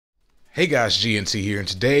Hey guys, GNC here, and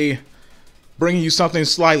today bringing you something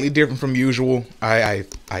slightly different from usual. I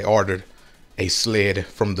ordered a sled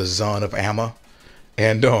from the Zon of Amma,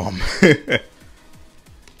 and I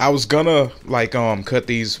was gonna cut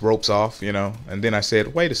these ropes off, and then I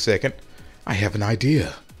said, wait a second, I have an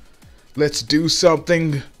idea. Let's do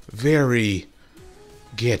something very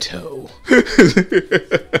ghetto.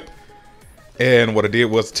 And what I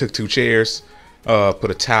did was took two chairs,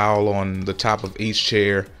 put a towel on the top of each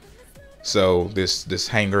chair, so this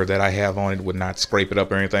hanger that I have on it would not scrape it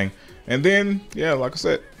up or anything. And then, yeah, like I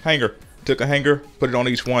said, hanger. Took a hanger, put it on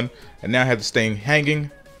each one, and now I have this thing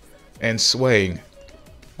hanging and swaying.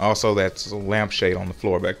 Also, that's a lampshade on the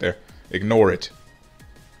floor back there. Ignore it.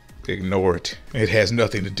 Ignore it. It has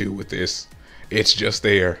nothing to do with this. It's just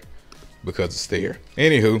there because it's there.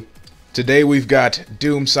 Anywho, today we've got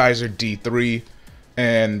Doomscizor D3,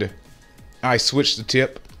 and I switched the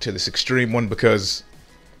tip to this extreme one because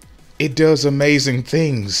it does amazing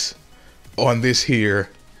things on this here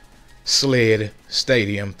sled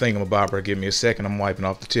stadium thingamabobber. Give me a second, I'm wiping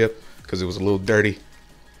off the tip because it was a little dirty.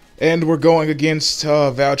 And we're going against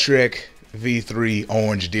Valtrek V3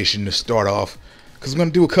 Orange Edition to start off, because I'm going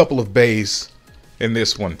to do a couple of bays in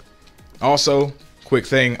this one. Also, quick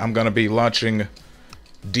thing, I'm going to be launching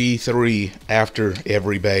D3 after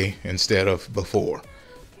every bay instead of before.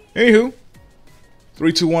 Anywho,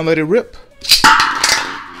 3, 2, 1, let it rip.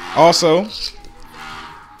 Also,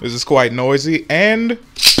 this is quite noisy, and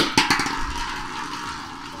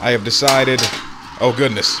I have decided, oh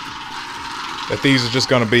goodness, that these are just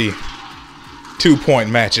going to be 2-point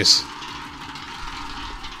matches.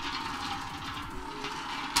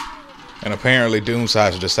 And apparently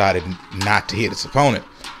Doomscizor decided not to hit its opponent.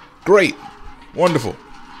 Great. Wonderful.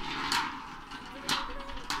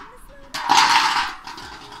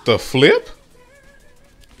 The flip?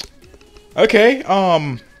 Okay,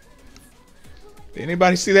 did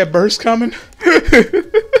anybody see that burst coming?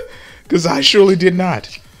 Because I surely did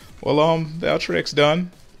not. Well, Valtrek's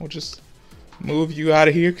done. We'll just move you out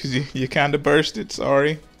of here because you kind of bursted.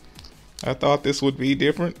 Sorry. I thought this would be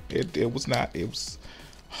different. It was not. It was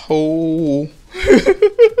whole.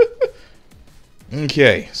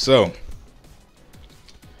 Okay, so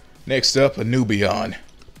next up, a Nubian.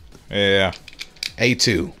 Yeah,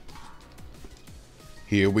 A2.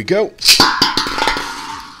 Here we go.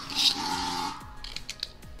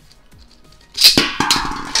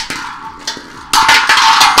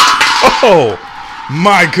 Oh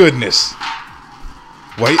my goodness.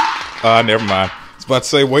 Wait, never mind. I was about to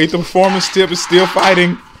say, wait, the performance tip is still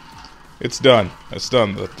fighting. It's done. It's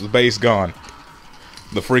done. The base gone.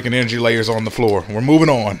 The freaking energy layer's on the floor. We're moving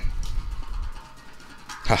on.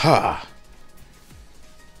 Haha.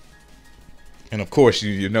 And of course,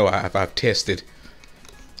 you know I've tested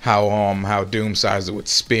how Doomscizor would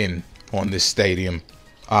spin on this stadium.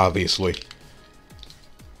 Obviously,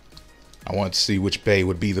 I want to see which bay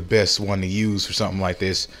would be the best one to use for something like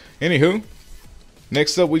this. Anywho,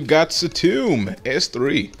 next up we've got Satum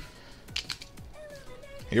S3.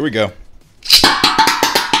 Here we go.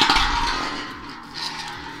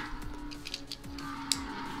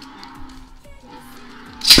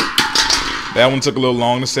 That one took a little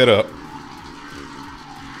long to set up.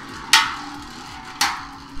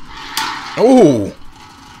 Oh!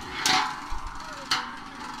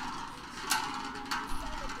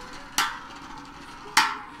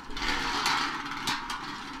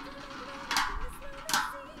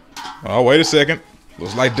 Oh, wait a second.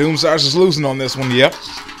 Looks like Doomscizor's losing on this one. Yep.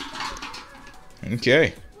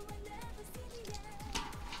 Okay.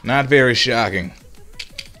 Not very shocking.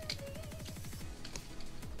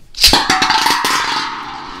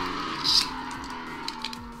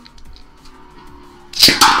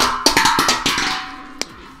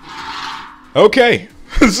 Okay.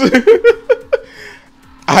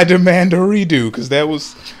 I demand a redo because that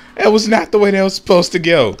was not the way that was supposed to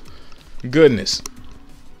go. Goodness.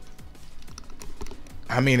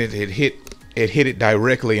 I mean, it hit it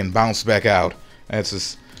directly and bounced back out. That's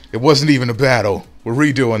just, it wasn't even a battle. We're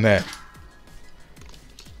redoing that.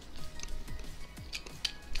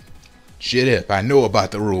 Shit up. I know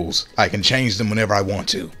about the rules. I can change them whenever I want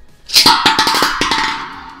to.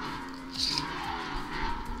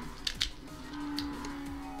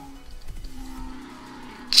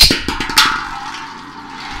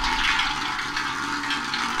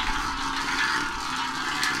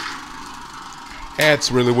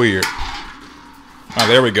 That's really weird. Oh,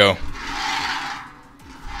 there we go.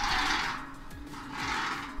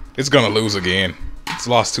 It's gonna lose again. It's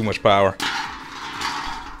lost too much power.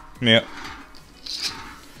 Yep.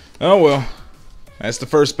 Oh well. That's the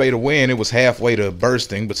first bay to win. It was halfway to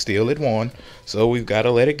bursting, but still it won. So we've got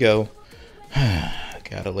to let it go.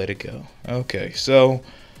 Gotta let it go. Okay, so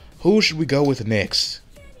who should we go with next?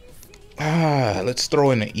 Let's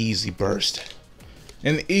throw in an easy burst.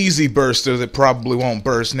 An easy burster that probably won't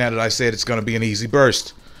burst now that I said it's gonna be an easy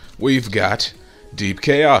burst. We've got Deep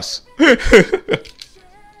Chaos.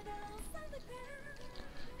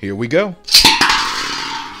 Here we go.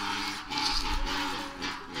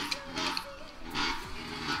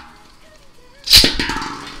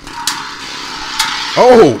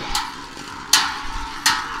 Oh!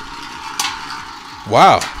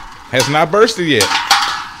 Wow. Has not bursted yet.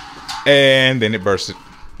 And then it bursted.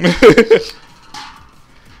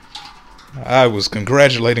 I was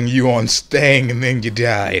congratulating you on staying and then you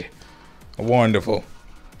died. Wonderful.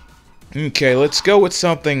 Okay, let's go with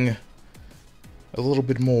something a little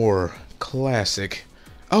bit more classic.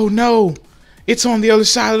 Oh no! It's on the other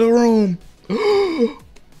side of the room!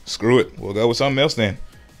 Screw it. We'll go with something else then.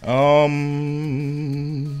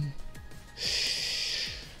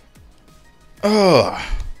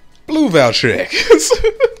 Blue Valtrek.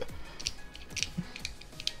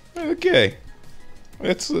 Okay.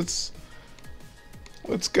 Let's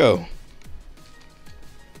go.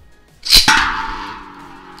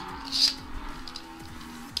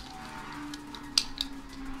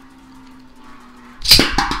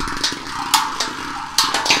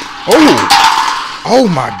 Oh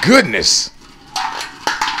my goodness.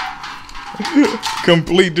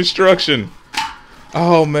 Complete destruction.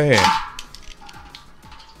 Oh man.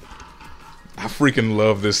 I freaking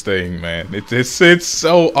love this thing, man. It's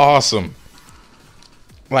so awesome.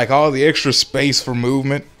 Like all the extra space for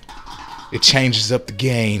movement, it changes up the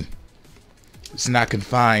game. It's not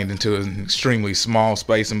confined into an extremely small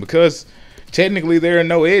space, and because technically there are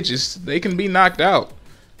no edges, they can be knocked out.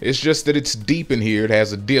 It's just that it's deep in here. It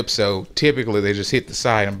has a dip, so typically they just hit the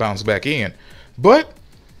side and bounce back in. But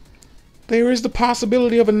there is the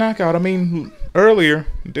possibility of a knockout. I mean, earlier,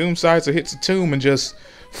 Doomscizor hits a tomb and just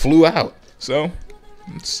flew out. So,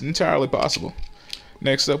 it's entirely possible.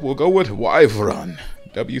 Next up, we'll go with Wyvern.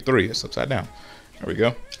 W3, it's upside down. There we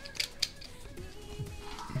go.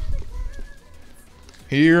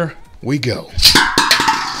 Here we go.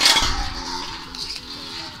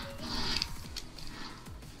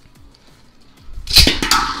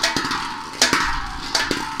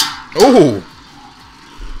 Oh!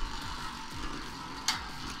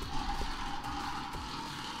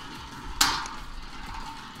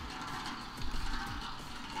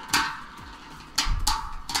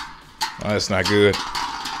 Oh, that's not good.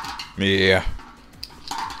 Yeah.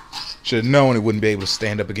 Should have known it wouldn't be able to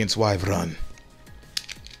stand up against Wyvern.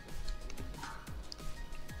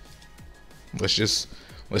 Let's just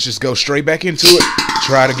go straight back into it.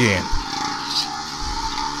 Try it again.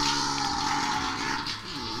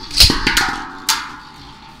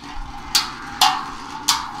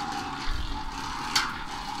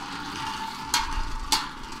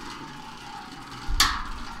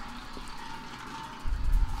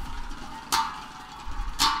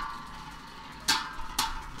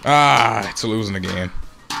 It's losing again.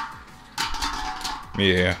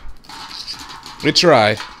 Yeah. It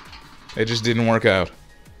tried. It just didn't work out.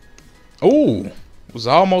 Oh, it was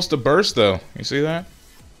almost a burst though. You see that?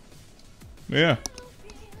 Yeah.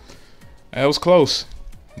 That was close.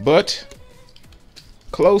 But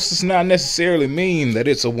close does not necessarily mean that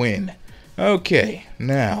it's a win. Okay,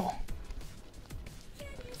 now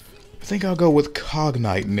I think I'll go with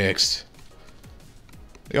Cognite next.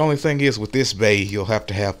 The only thing is with this bay, you'll have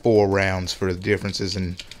to have 4 rounds for the differences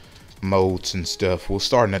in modes and stuff. We'll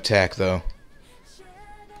start an attack though.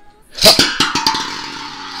 Ha!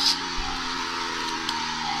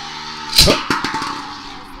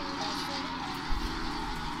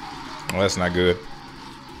 Well, that's not good.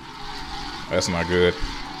 That's not good.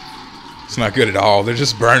 It's not good at all. They're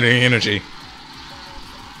just burning energy.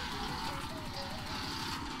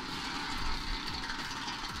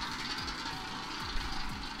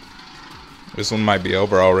 This one might be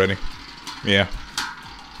over already. Yeah.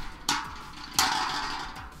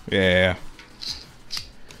 Yeah.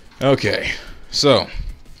 Okay. So.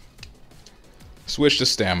 Switch to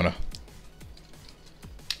stamina.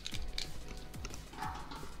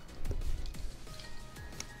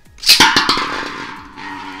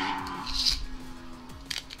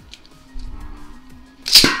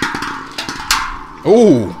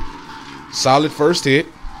 Ooh. Solid first hit.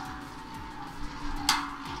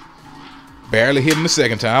 Barely hitting the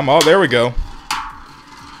second time. Oh, there we go.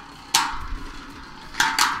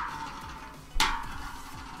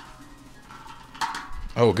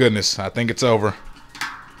 Oh, goodness. I think it's over.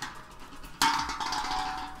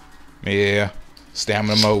 Yeah.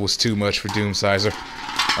 Stamina mode was too much for Doomscizor.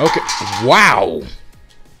 Okay. Wow.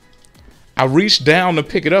 I reached down to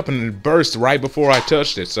pick it up and it burst right before I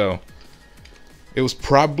touched it, so it was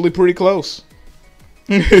probably pretty close.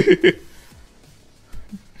 Because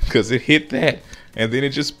it hit that and then it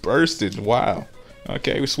just bursted. Wow.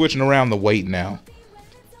 Okay, we're switching around the weight now.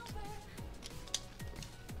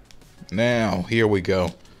 Now, here we go.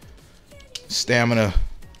 Stamina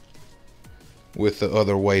with the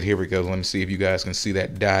other weight. Here we go. Let me see if you guys can see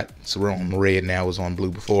that dot. So we're on red now. It was on blue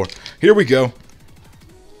before. Here we go.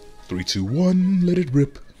 3, 2, 1. Let it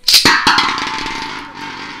rip.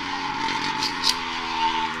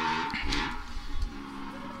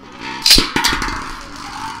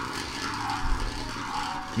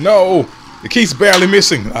 No! The key's barely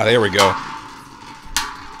missing. Ah, there we go.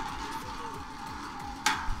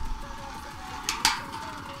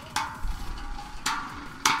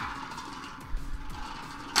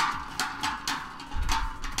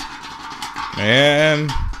 And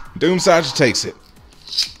Doomscizor takes it.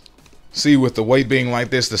 See, with the weight being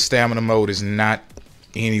like this, the stamina mode is not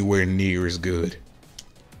anywhere near as good.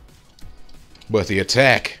 But the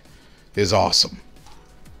attack is awesome.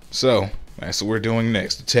 So, that's what we're doing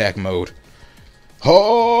next. Attack mode.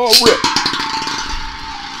 Oh, rip!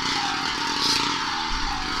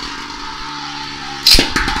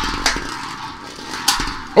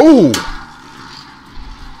 Oh!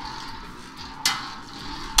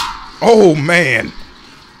 Oh, man.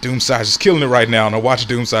 Doomscizor's killing it right now. Now watch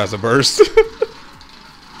Doomscizor burst. It's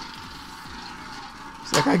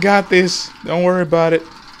like, I got this. Don't worry about it.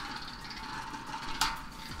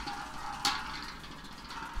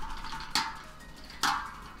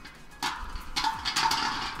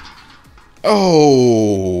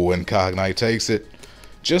 Oh, and Cognite takes it.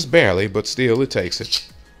 Just barely, but still it takes it.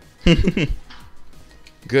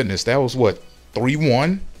 Goodness, that was what?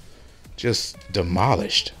 3-1? Just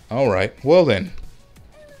demolished. Alright, well then.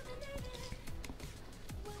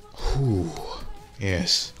 Whew.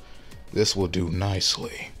 Yes, this will do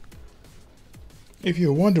nicely. If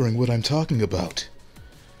you're wondering what I'm talking about,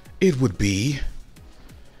 it would be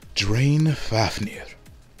Drain Fafnir.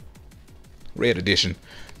 Red edition.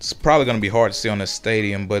 It's probably going to be hard to see on this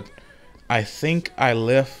stadium, but I think I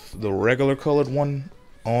left the regular colored one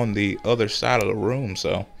on the other side of the room,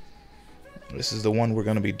 so this is the one we're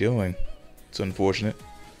going to be doing. It's unfortunate.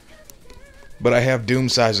 But I have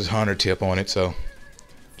Doomscizor's Hunter tip on it, so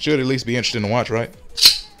should at least be interesting to watch, right?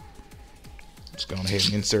 Just go ahead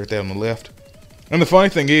and insert that on the left. And the funny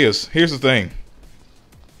thing is, here's the thing.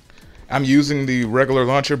 I'm using the regular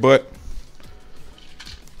launcher, but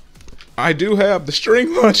I do have the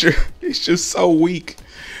string launcher. It's just so weak.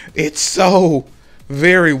 It's so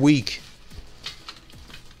very weak.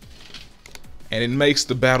 And it makes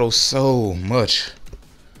the battle so much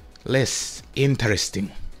less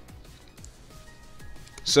interesting.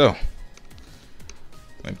 So,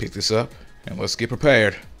 let me pick this up and let's get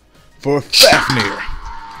prepared for Fafnir.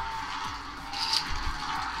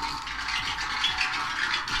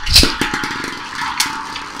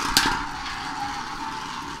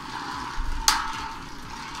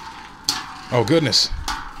 Oh goodness.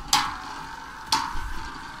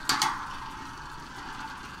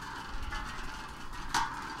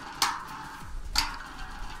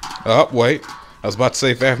 Oh, wait. I was about to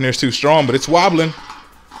say Fafnir's too strong, but it's wobbling.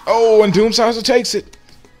 Oh, and Doomscizor takes it.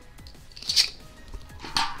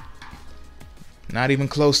 Not even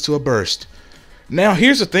close to a burst. Now,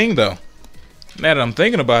 here's the thing, though. Now that I'm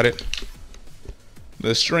thinking about it,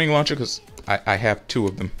 the string launcher, because I have 2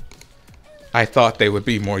 of them. I thought they would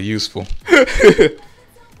be more useful.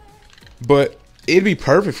 But it'd be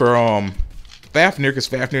perfect for Fafnir, because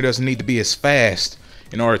Fafnir doesn't need to be as fast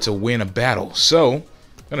in order to win a battle. So,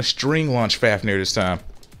 I'm going to string launch Fafnir this time.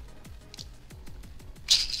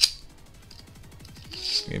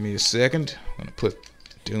 Give me a second. I'm going to put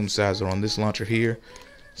Doomscizor on this launcher here.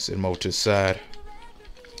 Set him over to the side.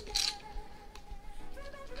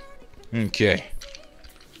 Okay.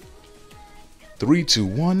 3, 2,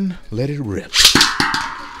 1, let it rip.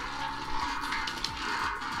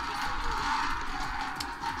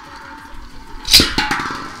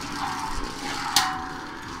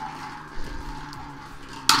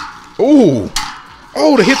 Ooh!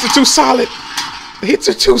 Oh, the hits are too solid. The hits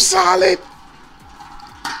are too solid.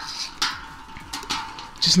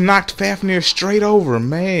 Just knocked Fafnir straight over,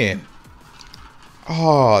 man.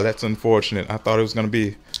 Oh, that's unfortunate. I thought it was going to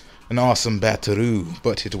be an awesome battle,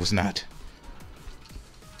 but it was not.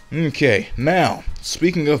 Okay, now,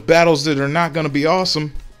 speaking of battles that are not going to be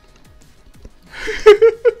awesome,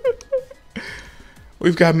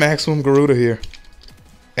 we've got Maximum Garuda here.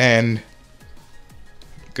 And,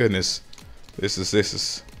 goodness, it's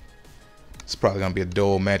probably going to be a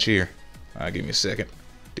dull match here. Give me a second.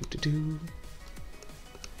 Do.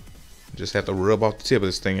 Just have to rub off the tip of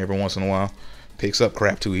this thing every once in a while. Picks up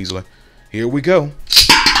crap too easily. Here we go.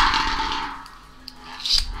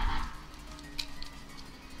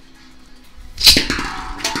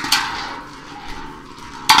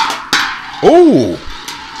 Oh!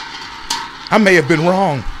 I may have been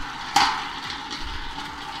wrong.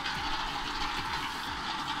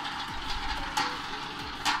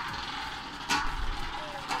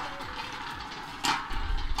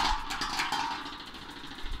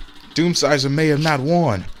 Doomscizor may have not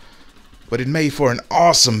won, but it made for an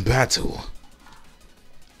awesome battle.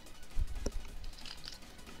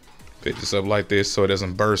 Pick this up like this so it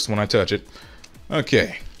doesn't burst when I touch it.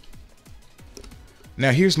 Okay.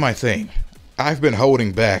 Now here's my thing. I've been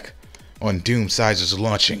holding back on Doomscizor's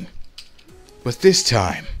launching, but this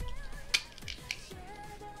time,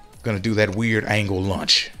 I'm gonna do that weird angle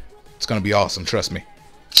launch. It's gonna be awesome, trust me.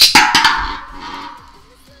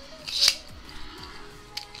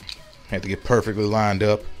 Have to get perfectly lined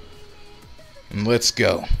up. And let's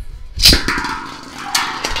go.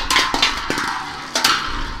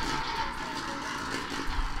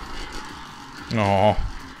 Aw.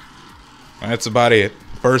 That's about it.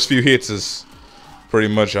 First few hits is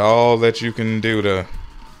pretty much all that you can do to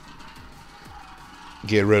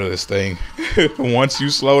get rid of this thing. Once you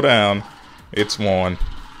slow down, it's won.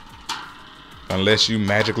 Unless you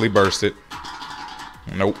magically burst it.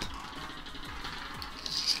 Nope.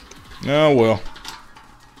 Oh well.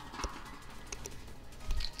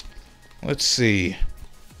 Let's see.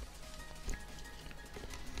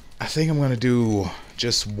 I think I'm gonna do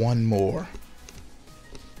just one more.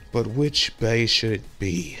 But which bay should it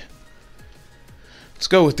be? Let's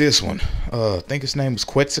go with this one. I think his name was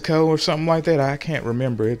Quetzalcoatl or something like that. I can't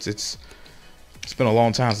remember. It's been a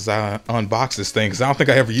long time since I unboxed this thing, because I don't think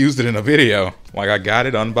I ever used it in a video. Like, I got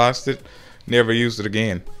it, unboxed it, never used it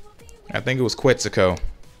again. I think it was Quetzalcoatl.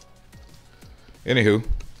 Anywho,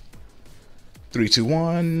 3, 2,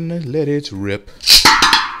 1, let it rip.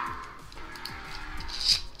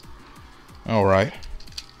 Alright,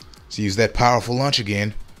 let's use that powerful launch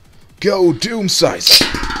again. Go Doomscizor!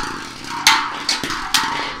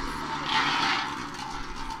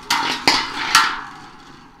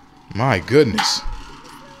 My goodness.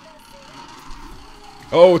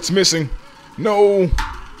 Oh, it's missing. No,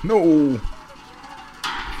 no.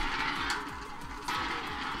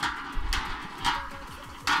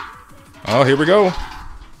 Oh, here we go.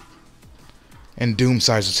 And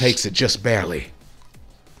Doomscizor takes it just barely.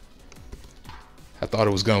 I thought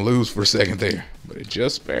it was going to lose for a second there, but it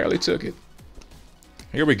just barely took it.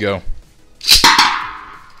 Here we go.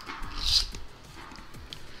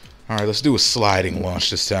 Alright, let's do a sliding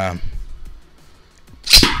launch this time.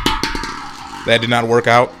 That did not work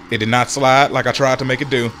out. It did not slide like I tried to make it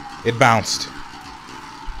do. It bounced.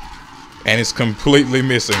 And it's completely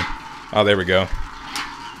missing. Oh, there we go.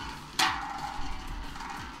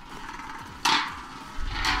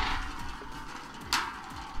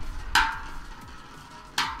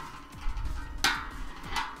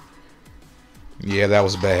 Yeah, that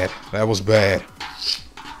was bad. That was bad.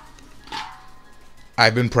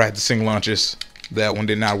 I've been practicing launches. That one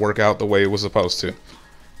did not work out the way it was supposed to.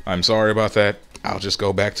 I'm sorry about that. I'll just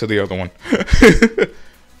go back to the other one.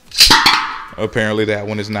 Apparently that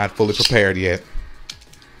one is not fully prepared yet.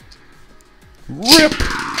 Rip!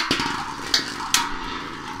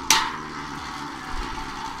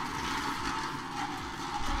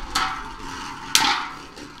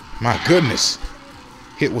 My goodness.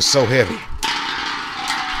 It was so heavy.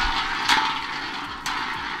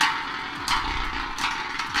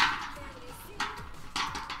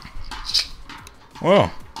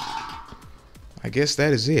 Well, I guess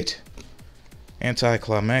that is it.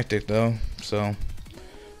 Anticlimactic though, so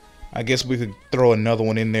I guess we could throw another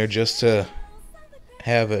one in there just to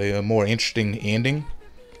have a more interesting ending,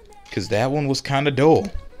 because that one was kind of dull.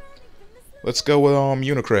 Let's go with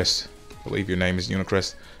Unicrest. I believe your name is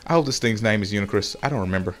Unicrest. I hope this thing's name is Unicrest. I don't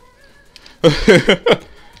remember.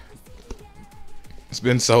 It's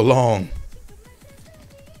been so long.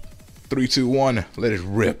 3, 2, 1, let it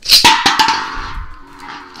rip.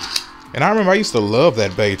 And I remember I used to love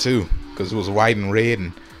that bay too, because it was white and red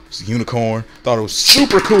and it was a unicorn. Thought it was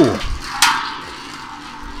super cool.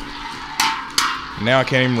 Now I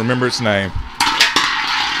can't even remember its name.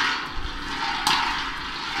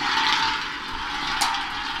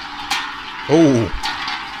 Oh.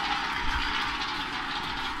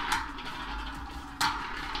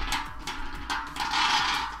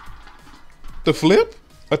 The flip?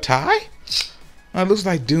 A tie? It looks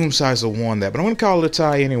like Doomscizor won that, but I'm going to call it a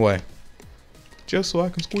tie anyway. Just so I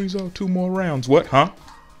can squeeze out 2 more rounds. What, huh?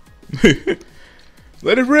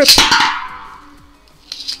 Let it rip.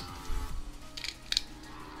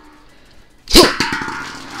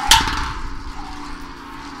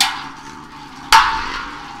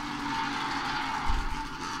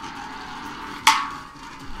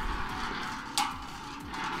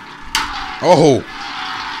 Oh.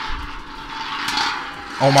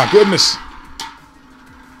 Oh my goodness.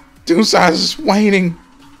 Doomscizor is waning.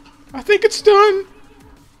 I think it's done.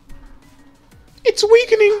 It's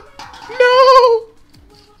weakening. No.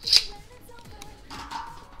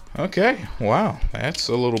 Okay. Wow. That's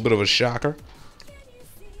a little bit of a shocker.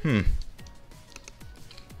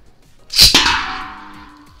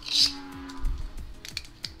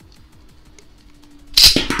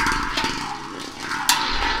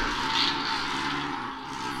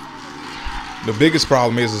 The biggest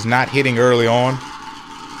problem is not hitting early on.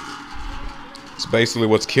 It's basically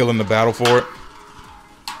what's killing the battle for it.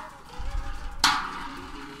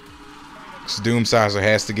 Doomscizor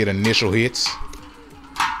has to get initial hits.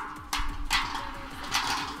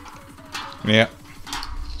 Yeah.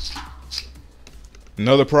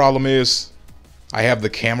 Another problem is I have the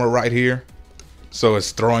camera right here, so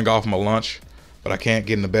it's throwing off my launch, but I can't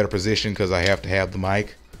get in a better position because I have to have the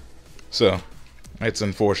mic. So it's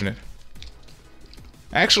unfortunate.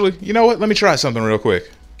 Actually, you know what? Let me try something real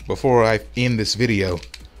quick before I end this video.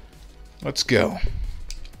 Let's go.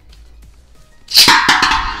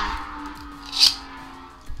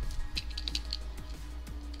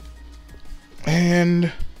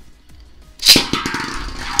 And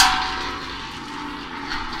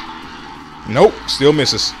nope, still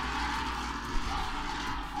misses.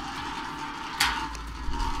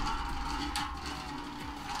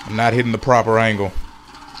 I'm not hitting the proper angle.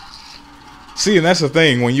 See, and that's the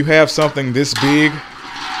thing, when you have something this big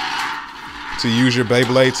to use your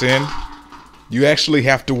Beyblades in, you actually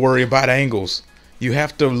have to worry about angles. You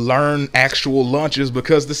have to learn actual launches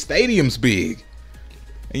because the stadium's big.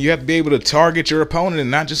 And you have to be able to target your opponent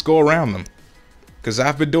and not just go around them. Because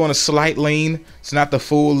I've been doing a slight lean. It's not the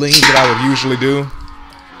full lean that I would usually do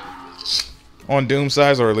on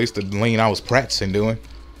Doomscizor, or at least the lean I was practicing doing,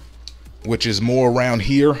 which is more around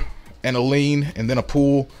here and a lean and then a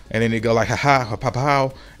pull and then you go like ha ha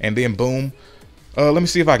pow, and then boom. Let me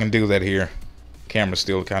see if I can do that here. Camera's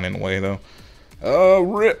still kind of in the way though.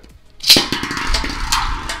 Rip.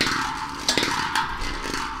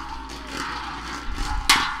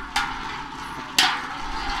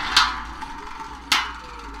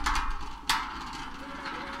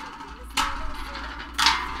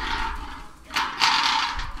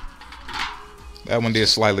 That one did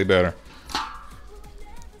slightly better.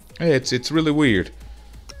 It's really weird.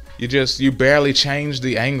 You barely change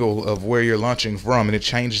the angle of where you're launching from and it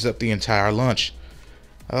changes up the entire launch.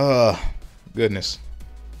 Goodness.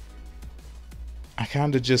 I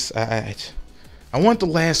kind of just I want the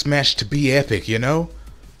last match to be epic, you know?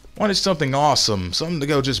 I wanted something awesome, something to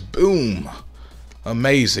go just boom.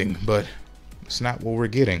 Amazing, but it's not what we're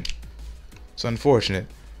getting. It's unfortunate.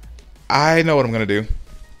 I know what I'm gonna do.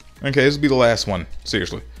 Okay, this will be the last one,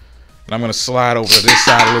 seriously. And I'm going to slide over to this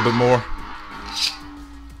side a little bit more.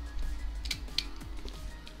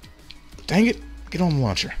 Dang it, get on the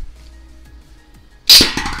launcher.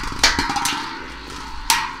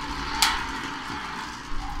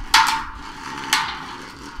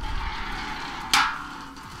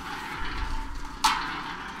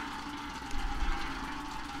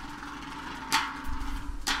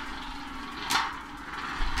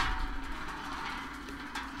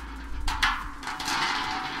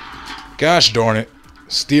 Gosh darn it.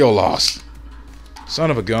 Still lost.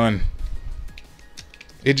 Son of a gun.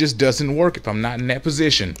 It just doesn't work if I'm not in that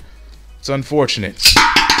position. It's unfortunate.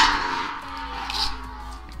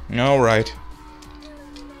 Alright.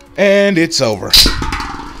 And it's over.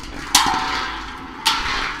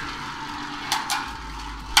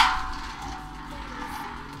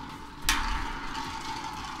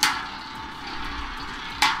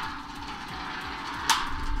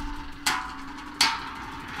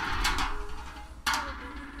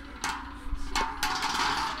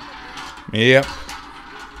 Yep,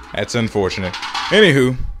 that's unfortunate.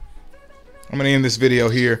 Anywho, I'm gonna end this video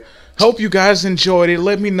here. Hope you guys enjoyed it.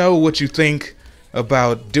 Let me know what you think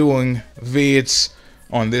about doing vids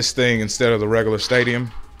on this thing instead of the regular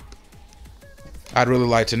stadium. I'd really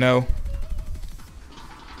like to know.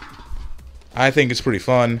 I think it's pretty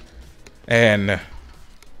fun, and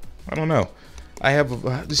I don't know.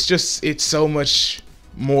 It's so much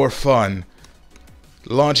more fun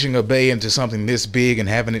launching a bay into something this big and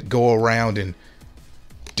having it go around and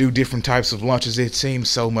do different types of launches. It seems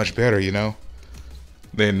so much better, you know,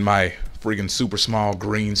 than my freaking super small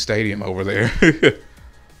green stadium over there.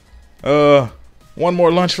 One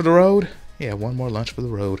more lunch for the road? Yeah, one more lunch for the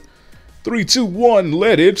road. 3, 2, 1,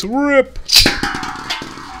 let it rip!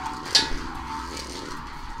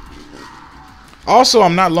 Also,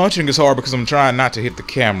 I'm not launching as hard because I'm trying not to hit the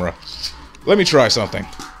camera. Let me try something.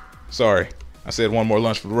 Sorry, I said one more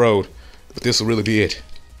lunch for the road, but this will really be it.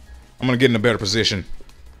 I'm gonna get in a better position,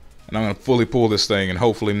 and I'm gonna fully pull this thing and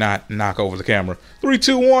hopefully not knock over the camera. 3,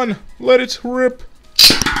 2, 1, let it rip!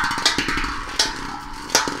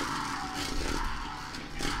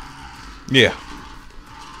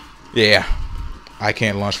 Yeah, I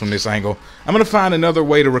can't launch from this angle. I'm gonna find another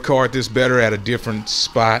way to record this better at a different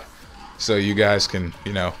spot, so you guys can,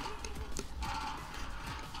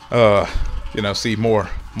 see more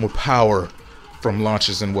power from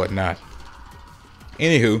launches and whatnot.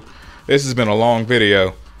 Anywho, this has been a long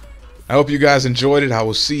video. I hope you guys enjoyed it. I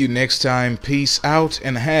will see you next time. Peace out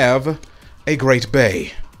and have a great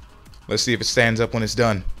bay. Let's see if it stands up when it's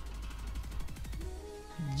done.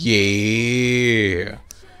 Yeah.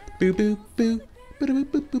 Boo boo boo. Boo boo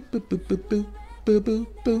boo boo boo boo boo boo boo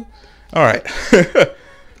boo. All right.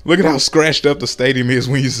 Look at how scratched up the stadium is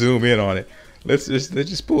when you zoom in on it. Let's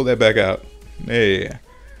just pull that back out. Yeah.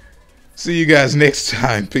 See you guys next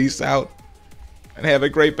time. Peace out and have a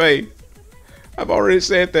great day. I've already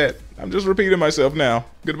said that. I'm just repeating myself now.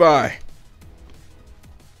 Goodbye.